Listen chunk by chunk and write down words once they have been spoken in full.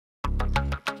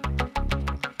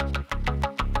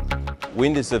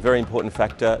Wind is a very important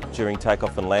factor during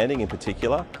takeoff and landing in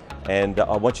particular, and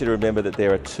I want you to remember that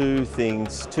there are two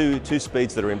speeds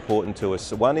that are important to us.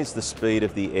 So one is the speed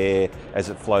of the air as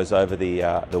it flows over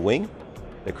the wing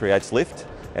that creates lift,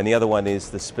 and the other one is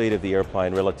the speed of the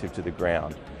airplane relative to the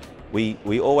ground.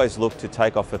 We always look to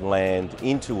take off and land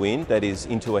into wind, that is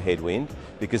into a headwind,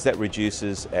 because that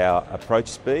reduces our approach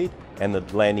speed and the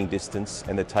landing distance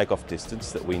and the takeoff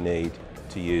distance that we need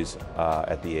to use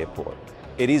at the airport.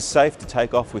 It is safe to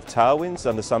take off with tailwinds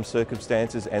under some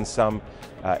circumstances, and some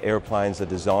airplanes are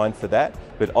designed for that,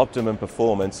 but optimum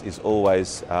performance is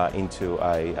always into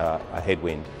a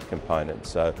headwind component,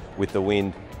 so with the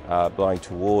wind blowing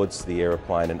towards the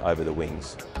airplane and over the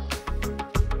wings.